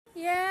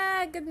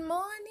Yeah, good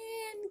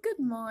morning. Good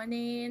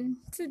morning.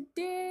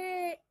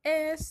 Today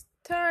is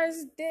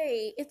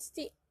Thursday. It's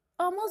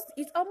almost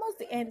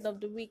the end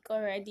of the week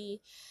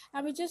already.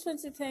 And we just want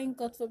to thank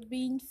God for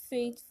being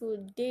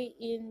faithful day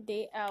in,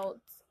 day out.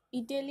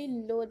 He daily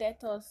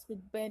loaded us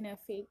with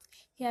benefits.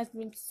 He has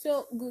been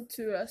so good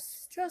to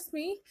us. Trust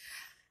me,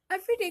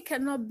 every day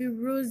cannot be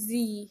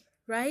rosy,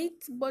 right?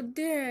 But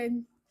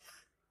then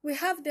we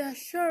have the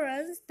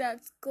assurance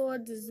that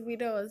God is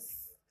with us.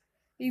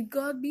 If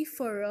God be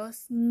for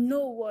us,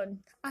 no one,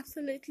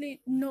 absolutely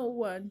no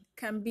one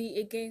can be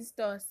against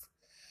us.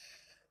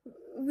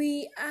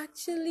 We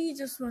actually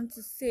just want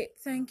to say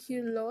thank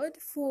you, Lord,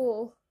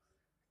 for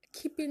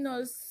keeping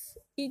us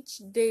each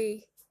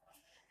day.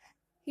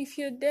 If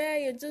you're there,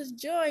 you're just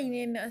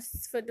joining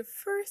us for the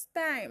first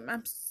time.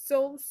 I'm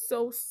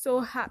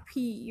so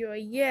happy you're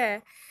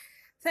here.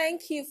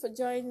 Thank you for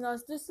joining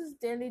us. This is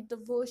Daily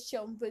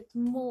Devotion with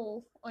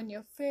Mo on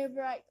your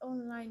favorite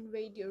online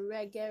radio,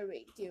 Reggae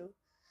Radio.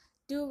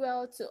 Do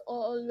well to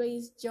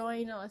always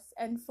join us.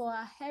 And for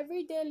our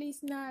everyday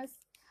listeners,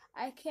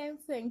 I can't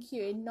thank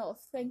you enough.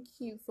 Thank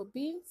you for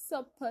being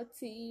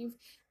supportive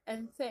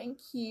and thank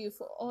you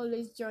for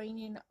always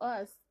joining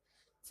us.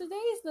 Today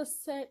is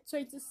the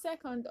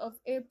 22nd of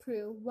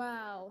April.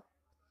 Wow.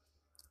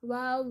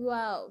 Wow,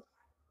 wow.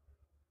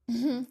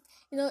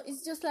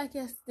 It's just like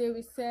yesterday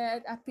we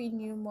said Happy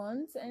New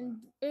Month, and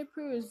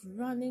April is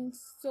running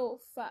so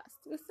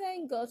fast. We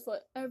thank God for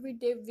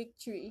everyday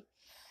victory,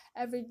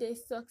 everyday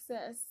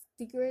success,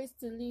 the grace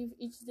to live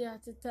each day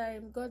at a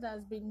time God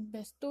has been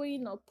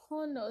bestowing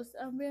upon us,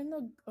 and we are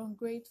not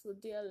ungrateful,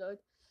 dear Lord.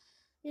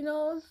 You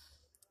know,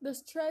 the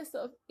stress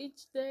of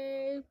each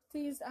day,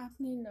 things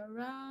happening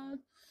around.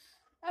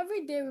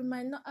 Every day we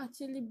might not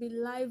actually be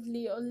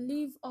lively or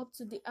live up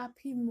to the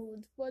happy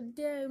mood, but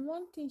then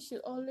one thing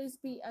should always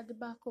be at the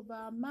back of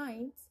our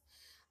minds,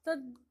 that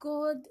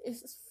God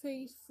is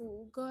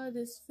faithful. God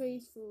is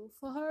faithful.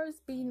 For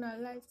us being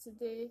alive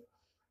today,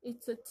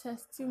 it's a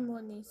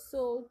testimony.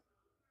 So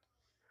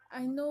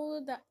I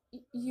know that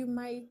you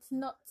might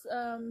not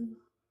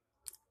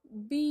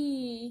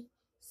be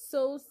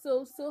so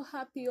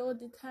happy all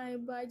the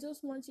time, but I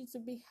just want you to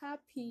be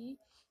happy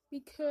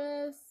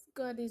because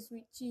God is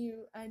with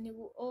you and He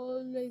will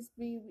always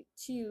be with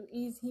you.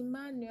 He's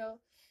Emmanuel.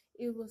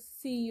 He will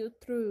see you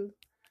through.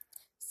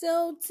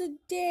 So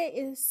today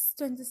is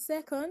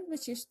 22nd,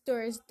 which is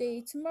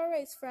Thursday.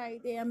 Tomorrow is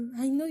Friday.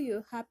 I know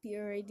you're happy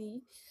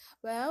already.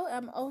 Well,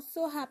 I'm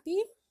also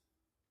happy.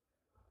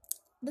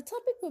 The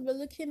topic we'll be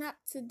looking at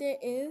today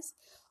is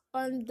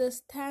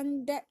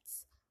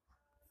understandeth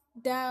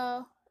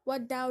thou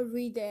what thou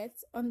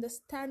readest.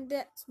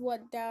 Understandeth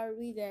what thou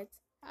readest.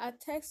 Our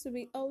text will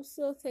be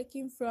also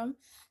taken from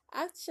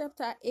Acts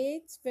chapter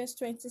 8, verse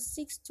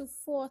 26 to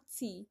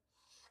 40.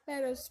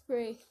 Let us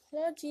pray.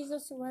 Lord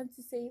Jesus, we want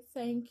to say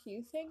thank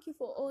you. Thank you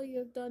for all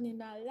you've done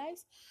in our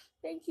lives.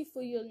 Thank you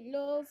for your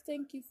love.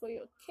 Thank you for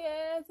your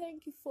care.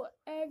 Thank you for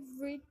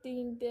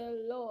everything, dear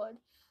Lord.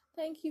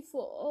 Thank you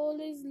for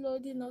always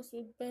loading us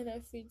with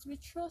benefits. We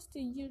trust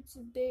in you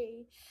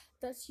today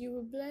that you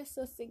will bless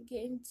us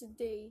again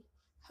today.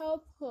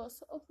 Help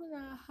us, open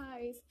our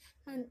eyes,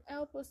 and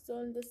help us to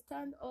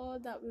understand all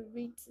that we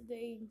read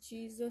today in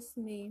Jesus'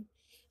 name.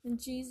 In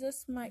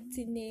Jesus'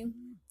 mighty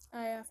name,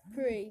 I have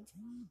prayed.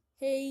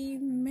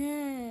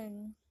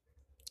 Amen.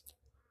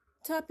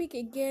 Topic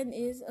again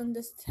is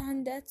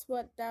understand that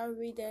what thou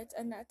readest,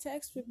 and our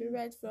text will be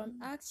read from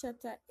Acts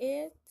chapter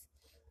 8,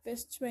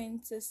 verse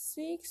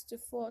 26 to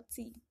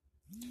 40.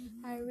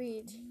 I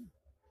read,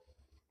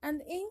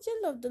 And the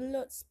angel of the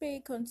Lord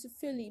spake unto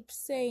Philip,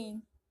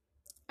 saying,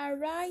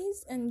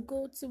 Arise and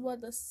go toward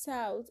the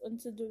south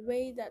unto the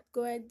way that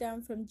goeth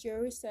down from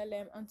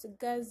Jerusalem unto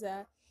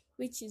Gaza,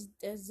 which is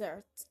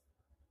desert.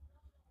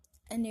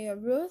 And he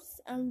arose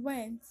and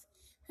went,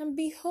 and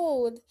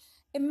behold,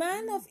 a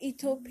man of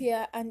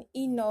Ethiopia, an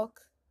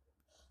eunuch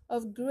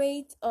of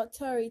great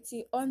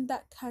authority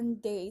under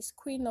Candace,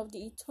 queen of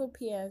the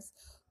Ethiopians,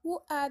 who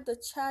had the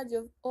charge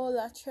of all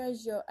her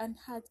treasure and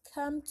had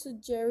come to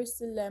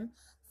Jerusalem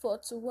for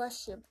to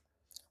worship,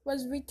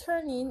 was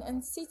returning,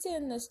 and sitting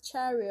in his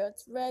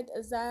chariot read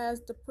Isaiah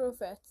the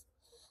prophet.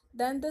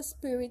 Then the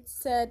Spirit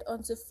said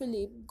unto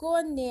Philip, Go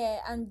near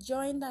and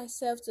join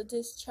thyself to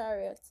this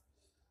chariot.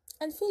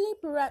 And Philip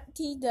ran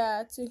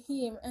thither to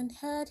him, and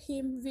heard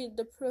him read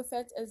the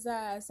prophet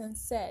Isaiah, and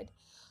said,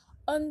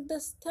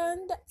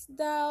 Understandest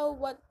thou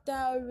what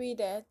thou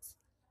readest?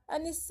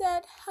 And he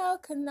said, How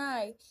can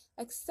I,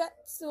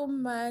 except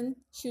some man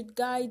should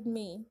guide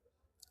me?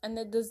 And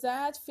he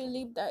desired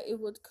Philip that he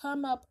would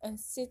come up and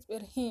sit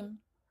with him.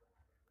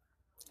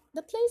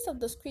 The place of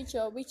the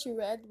scripture which he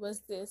read was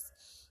this: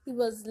 He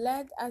was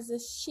led as a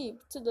sheep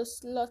to the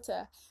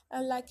slaughter,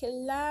 and like a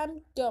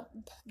lamb dumb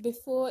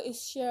before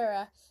his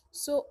shearer,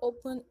 so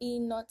opened he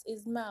not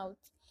his mouth.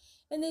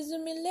 In his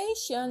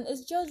humiliation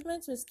his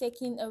judgment was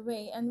taken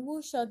away, and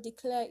who shall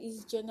declare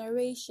his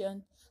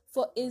generation?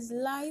 For his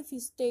life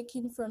is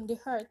taken from the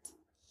earth.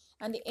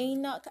 And the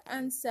eunuch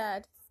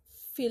answered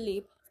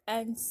Philip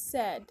and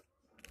said,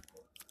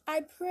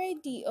 I pray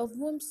thee, of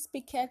whom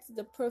speaketh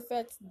the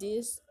prophet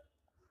this?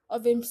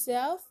 Of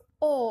himself,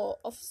 or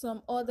of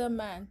some other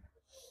man?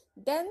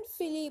 Then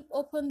Philip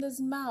opened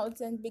his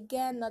mouth and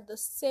began at the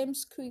same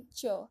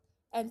scripture,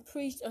 and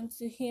preached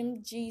unto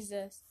him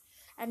Jesus.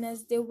 And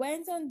as they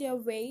went on their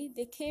way,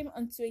 they came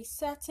unto a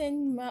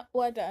certain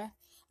water,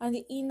 and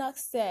the eunuch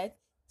said,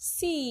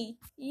 See,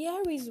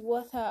 here is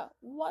water.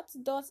 What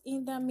doth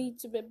hinder me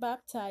to be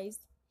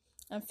baptized?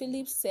 And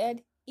Philip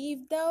said,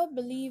 If thou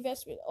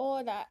believest with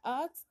all thy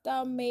heart,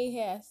 thou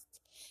mayest.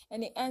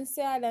 And he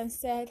answered and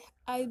said,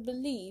 I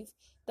believe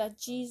that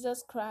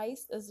Jesus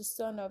Christ is the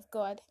Son of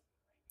God.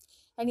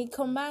 And he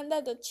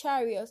commanded the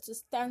chariot to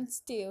stand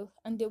still,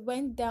 and they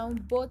went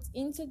down both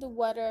into the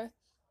water,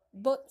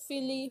 both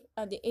Philip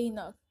and the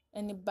eunuch,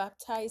 and he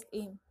baptized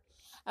him.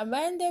 And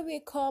when they were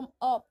come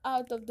up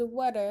out of the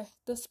water,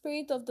 the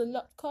Spirit of the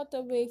Lord caught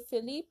away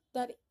Philip,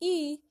 that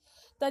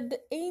the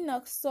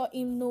eunuch saw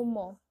him no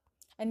more,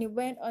 and he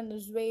went on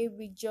his way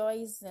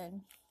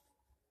rejoicing.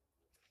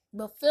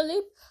 But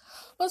Philip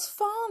was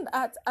found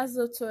at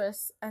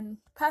Azotus, and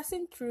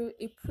passing through,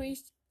 he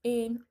preached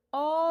in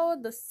all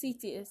the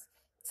cities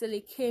till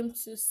he came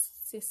to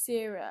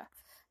Caesarea.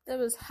 That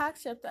was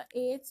Acts chapter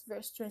 8,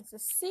 verse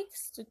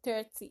 26 to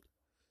 30.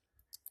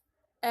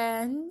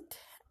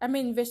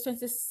 Verse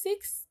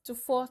 26 to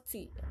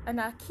 40. And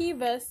our key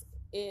verse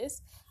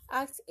is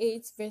Acts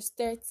 8, verse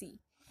 30.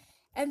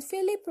 And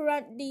Philip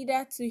ran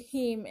thither to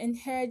him, and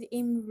heard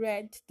him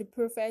read the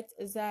prophet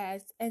Isaiah,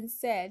 and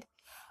said,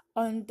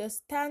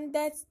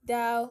 Understandest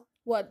thou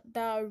what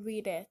thou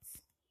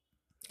readest?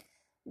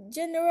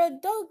 General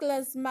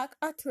Douglas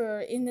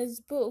MacArthur, in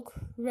his book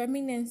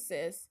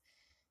Reminiscences,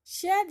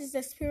 shared his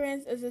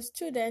experience as a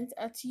student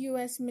at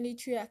U.S.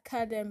 Military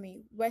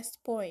Academy, West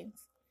Point.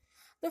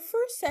 The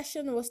first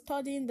session was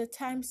studying the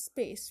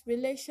time-space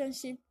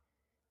relationship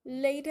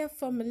later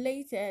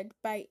formulated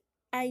by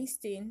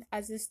Einstein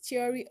as his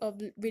theory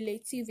of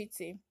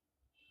relativity.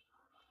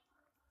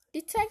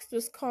 The text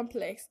was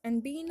complex,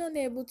 and being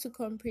unable to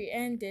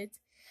comprehend it,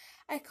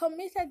 I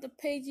committed the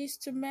pages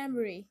to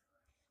memory.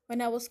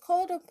 When I was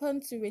called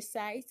upon to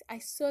recite, I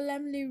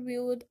solemnly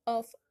reeled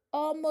off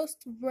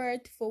almost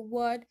word for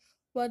word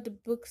what the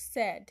book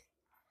said.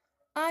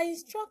 Our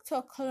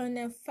instructor,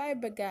 Colonel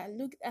Freiberger,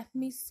 looked at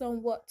me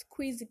somewhat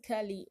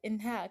quizzically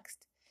and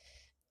asked,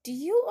 Do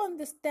you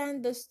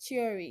understand this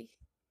theory?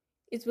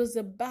 It was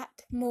a bad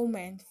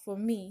moment for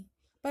me,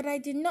 but I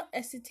did not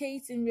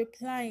hesitate in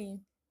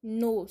replying,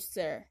 No,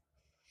 sir.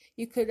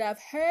 You could have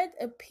heard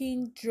a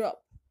pin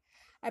drop.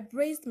 I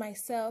braced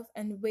myself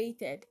and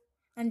waited,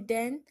 and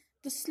then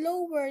the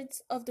slow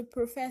words of the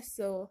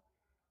professor,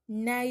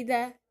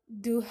 Neither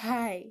do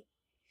I.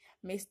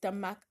 Mr.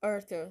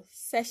 MacArthur,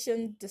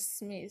 session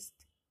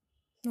dismissed.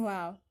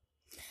 Wow.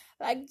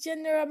 Like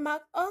General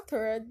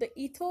MacArthur, the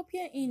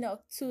Ethiopian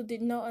eunuch too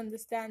did not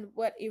understand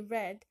what he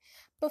read,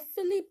 but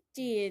Philip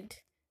did.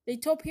 The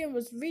Ethiopian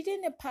was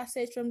reading a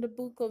passage from the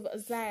book of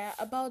Isaiah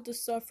about the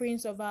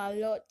sufferings of our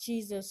Lord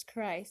Jesus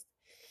Christ.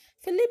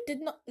 Philip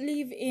did not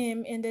leave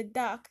him in the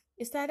dark.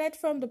 He started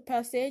from the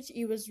passage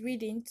he was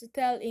reading to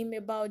tell him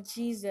about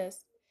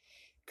Jesus.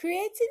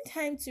 Creating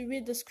time to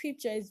read the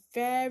scripture is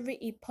very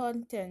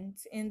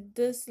important in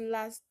these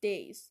last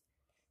days.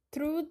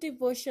 True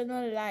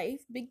devotional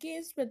life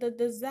begins with the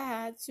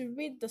desire to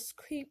read the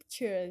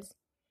scriptures.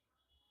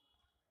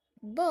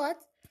 But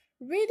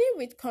reading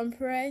with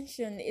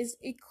comprehension is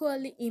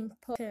equally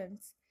important.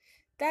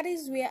 That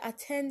is where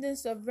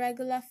attendance of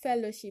regular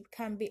fellowship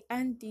can be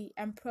handy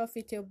and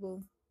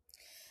profitable.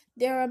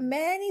 There are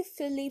many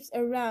Philips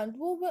around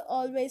who will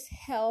always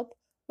help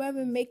when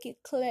we make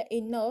it clear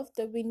enough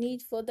that we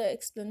need further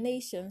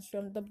explanations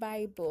from the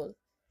Bible.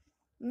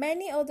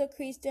 Many other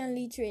Christian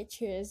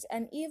literatures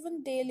and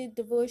even daily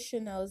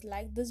devotionals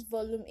like this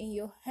volume in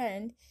your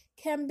hand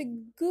can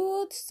be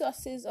good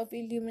sources of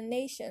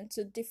illumination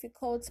to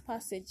difficult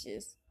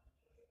passages.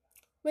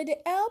 With the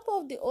help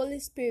of the Holy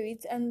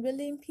Spirit and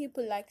willing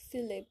people like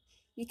Philip,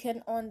 you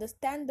can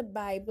understand the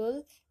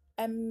Bible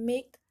and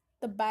make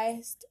the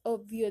best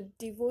of your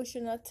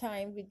devotional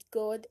time with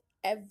God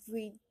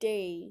every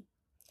day.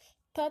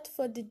 Thought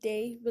for the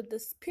day: with the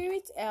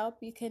Spirit's help,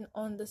 you can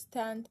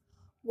understand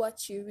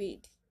what you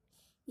read.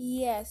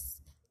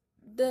 Yes,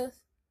 the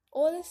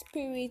Holy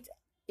Spirit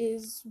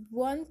is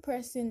one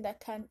person that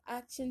can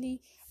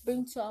actually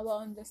bring to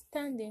our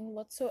understanding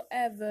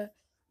whatsoever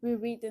we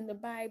read in the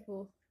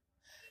Bible.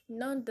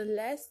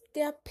 Nonetheless,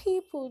 there are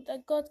people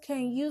that God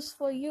can use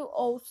for you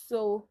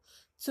also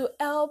to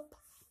help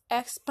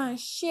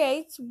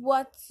expatiate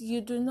what you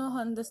do not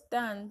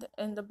understand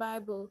in the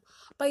Bible.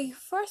 But you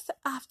first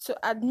have to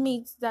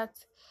admit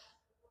that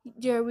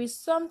there is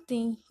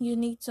something you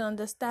need to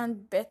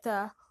understand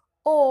better,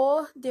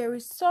 or there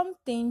is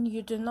something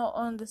you do not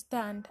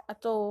understand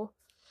at all.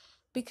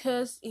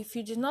 Because if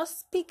you do not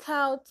speak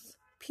out,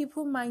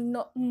 people might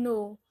not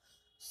know.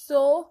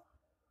 So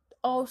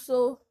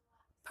also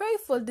pray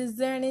for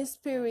discerning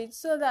spirit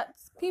so that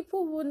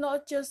people will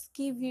not just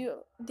give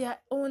you their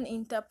own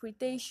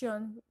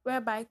interpretation,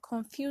 whereby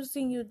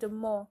confusing you the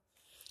more.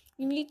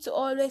 you need to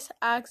always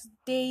ask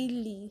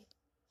daily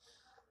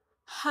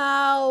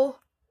how,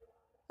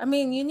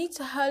 you need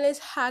to always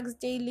ask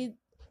daily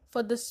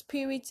for the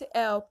Spirit to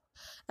help,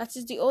 that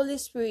is the Holy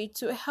Spirit,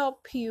 to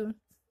help you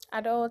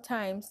at all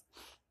times.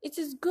 It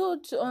is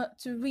good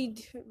to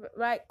read,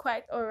 right,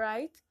 quite all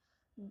right,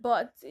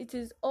 but it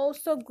is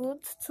also good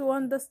to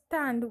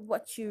understand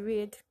what you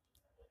read.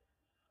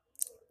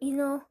 You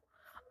know,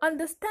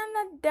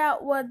 understanding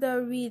that what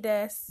the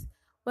readers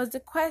was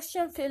the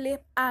question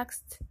Philip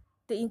asked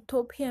the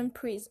Ethiopian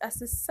priest as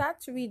he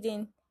sat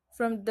reading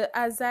from the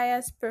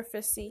Isaiah's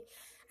prophecy.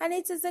 And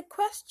it is a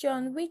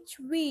question which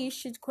we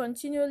should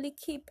continually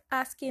keep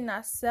asking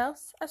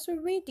ourselves as we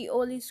read the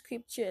Holy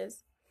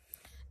Scriptures.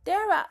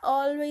 There are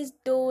always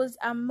those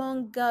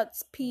among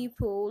God's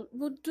people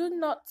who do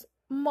not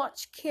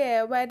much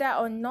care whether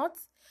or not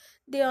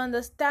they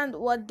understand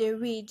what they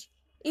read,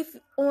 if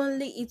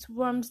only it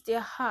warms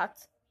their heart.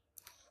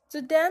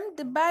 To them,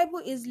 the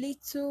Bible is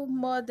little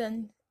more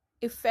than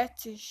a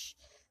fetish,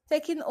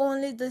 taking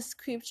only the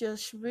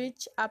scriptures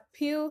which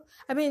appeal.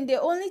 They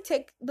only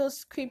take those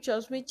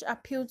scriptures which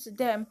appeal to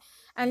them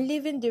and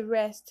leaving the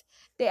rest.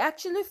 They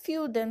actually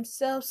feel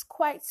themselves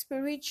quite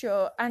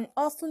spiritual and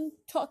often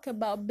talk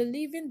about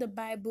believing the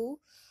Bible,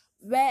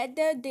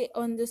 whether they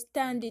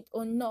understand it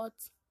or not.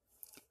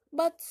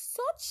 But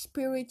such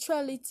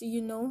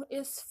spirituality,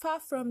 is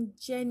far from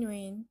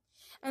genuine,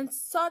 and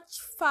such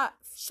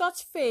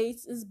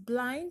faith is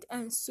blind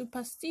and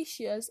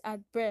superstitious at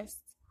best.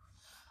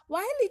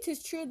 While it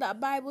is true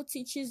that Bible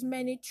teaches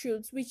many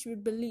truths which we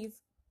believe,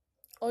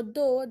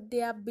 although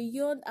they are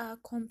beyond our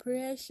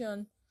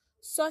comprehension,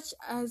 such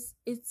as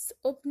its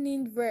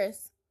opening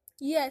verse,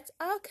 yet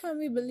how can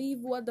we believe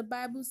what the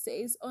Bible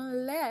says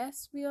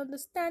unless we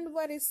understand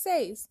what it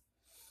says?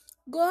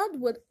 God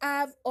would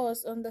have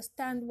us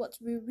understand what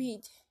we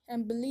read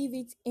and believe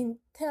it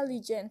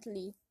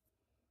intelligently.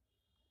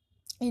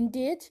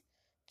 Indeed,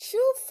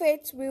 true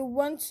faith will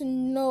want to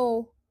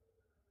know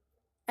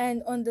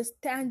and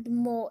understand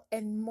more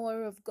and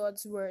more of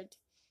God's word.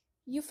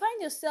 You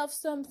find yourself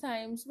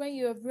sometimes when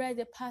you have read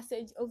a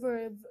passage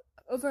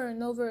over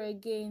and over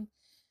again,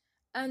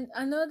 and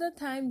another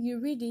time you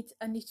read it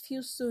and it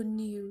feels so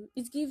new.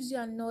 It gives you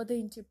another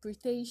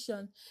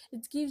interpretation.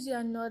 It gives you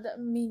another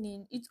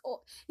meaning.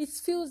 It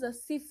feels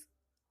as if,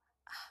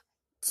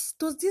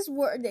 does this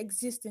word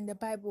exist in the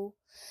Bible?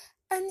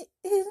 And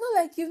it's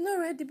not like you've not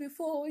read it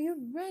before.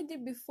 You've read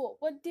it before,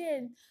 but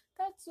then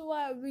that's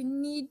why we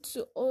need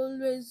to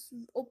always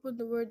open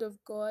the Word of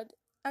God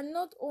and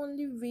not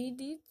only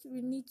read it,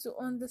 we need to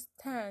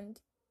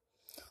understand.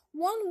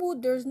 One who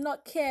does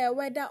not care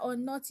whether or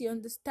not he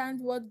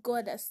understands what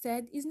God has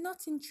said is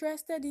not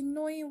interested in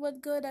knowing what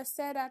God has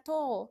said at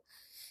all.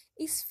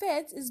 His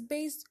faith is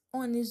based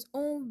on his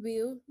own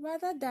will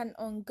rather than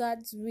on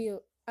God's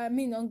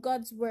on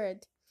God's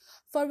word.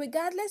 For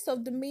regardless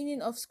of the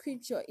meaning of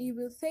scripture, he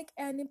will take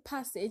any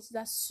passage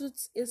that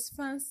suits his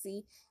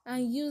fancy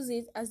and use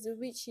it as it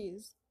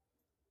wishes.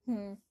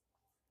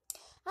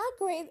 How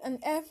great an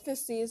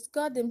emphasis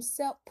God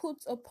himself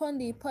puts upon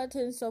the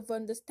importance of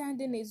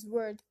understanding his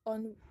word.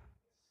 On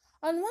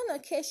one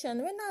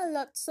occasion, when our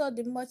Lord saw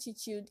the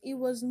multitude, he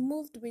was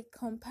moved with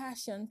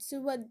compassion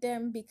toward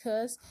them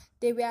because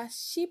they were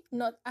sheep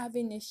not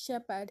having a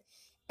shepherd,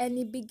 and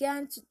he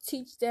began to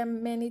teach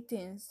them many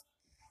things.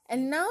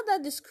 And now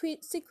that the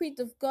secret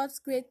of God's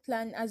great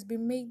plan has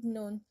been made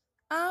known,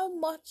 how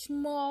much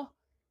more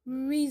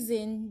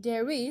reason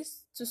there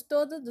is to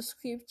study the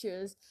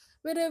scriptures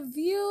with a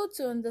view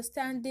to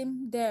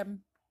understanding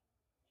them.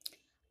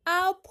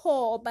 How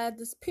Paul, by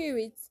the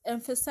Spirit,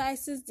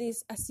 emphasizes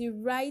this as he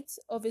writes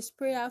of his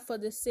prayer for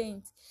the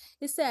saints.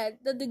 He said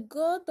that the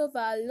God of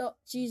our Lord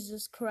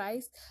Jesus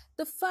Christ,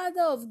 the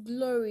Father of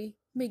glory,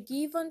 may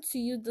give unto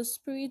you the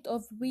spirit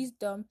of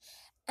wisdom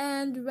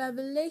and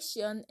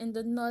revelation in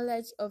the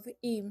knowledge of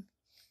him,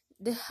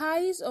 the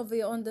eyes of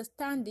your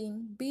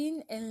understanding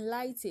being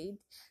enlightened,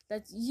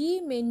 that ye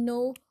may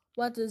know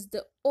what is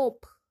the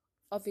hope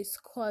of his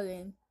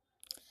calling.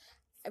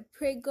 I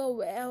pray God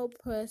will help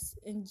us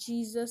in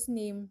Jesus'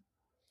 name.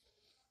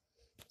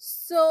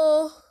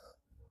 So,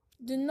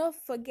 do not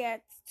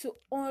forget to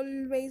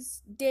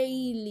always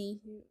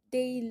daily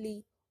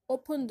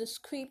open the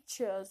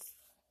scriptures.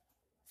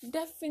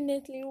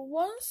 Definitely,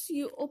 once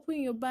you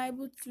open your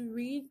Bible to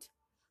read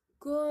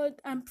God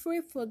and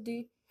pray for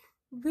the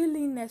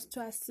willingness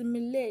to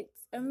assimilate.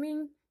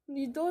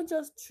 You don't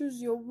just choose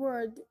your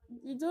word.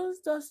 You don't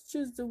just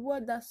choose the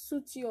word that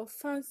suits you or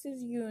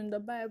fancies you in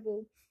the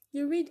Bible.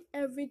 You read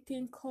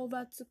everything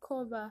cover to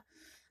cover,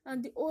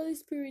 and the Holy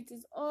Spirit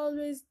is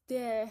always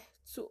there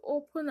to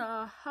open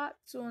our heart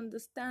to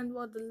understand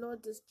what the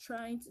Lord is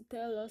trying to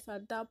tell us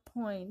at that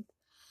point.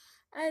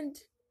 And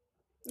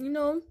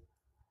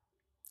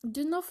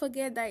do not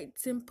forget that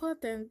it's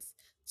important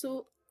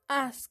to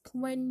ask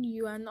when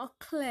you are not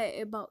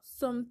clear about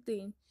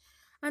something,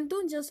 and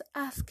don't just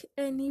ask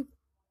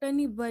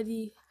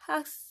anybody.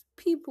 Ask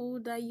people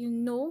that you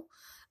know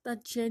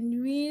that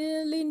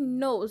genuinely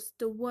knows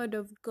the word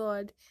of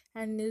God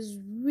and is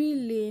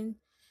willing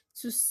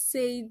to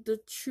say the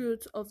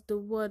truth of the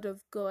Word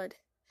of God.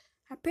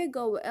 I pray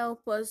God will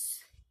help us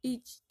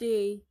each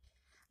day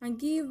and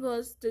give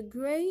us the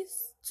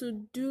grace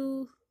to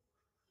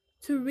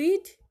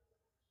read,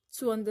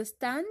 to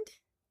understand,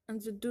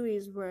 and to do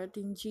His Word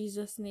in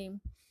Jesus'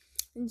 name.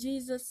 In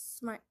Jesus'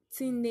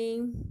 mighty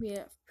name, we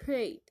have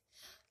prayed.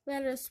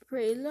 Let us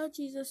pray. Lord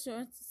Jesus, we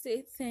want to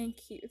say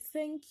thank you.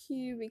 Thank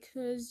you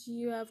because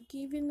you have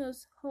given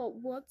us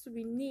what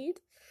we need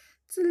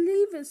to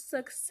live a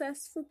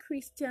successful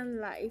Christian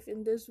life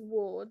in this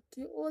world.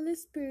 The Holy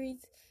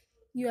Spirit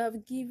you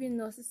have given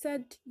us. He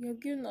said you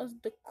have given us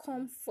the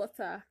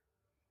Comforter.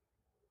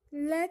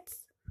 Let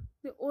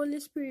the Holy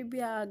Spirit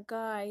be our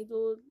guide,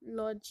 oh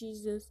Lord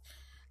Jesus.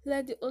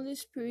 Let the Holy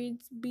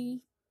Spirit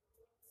be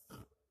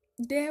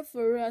there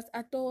for us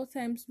at all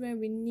times when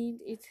we need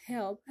its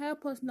help.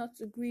 Help us not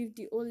to grieve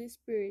the Holy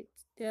Spirit,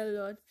 dear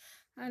Lord.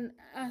 And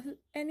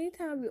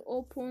anytime we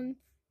open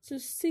to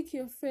seek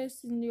your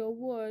face in your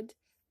word,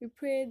 we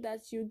pray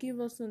that you give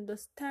us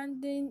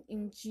understanding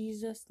in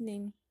Jesus'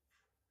 name.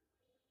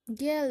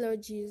 Dear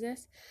Lord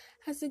Jesus,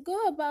 as we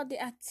go about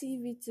the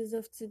activities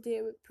of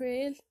today, we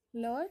pray,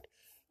 Lord,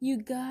 you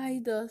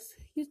guide us,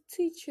 you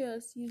teach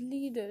us, you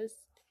lead us.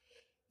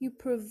 You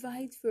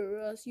provide for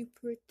us, you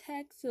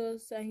protect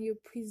us, and you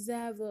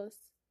preserve us.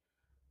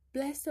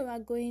 Bless our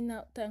going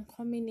out and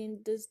coming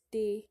in this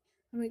day,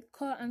 and we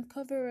call and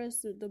cover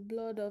us with the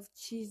blood of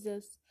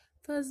Jesus.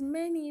 For as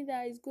many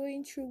that is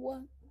going through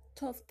one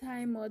tough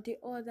time or the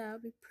other,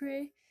 we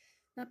pray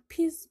that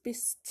peace be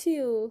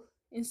still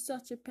in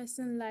such a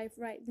person's life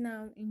right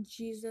now in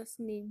Jesus'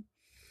 name.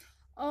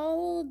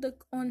 All the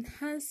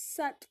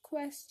unanswered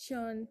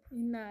questions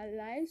in our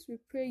lives, we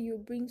pray you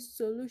bring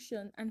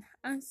solution and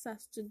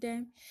answers to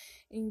them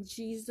in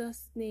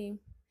Jesus' name.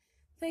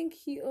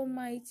 Thank you,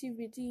 Almighty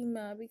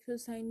Redeemer,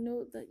 because I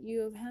know that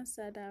you have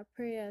answered our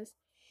prayers.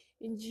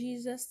 In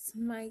Jesus'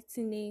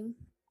 mighty name,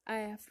 I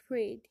have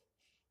prayed.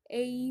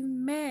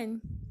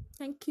 Amen.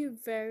 Thank you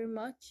very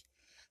much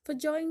for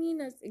joining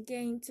us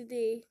again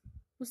today.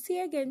 We'll see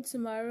you again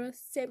tomorrow,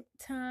 same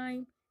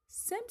time,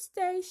 same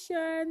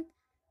station.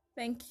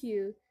 Thank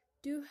you.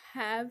 Do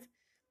have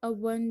a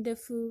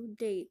wonderful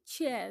day.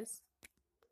 Cheers.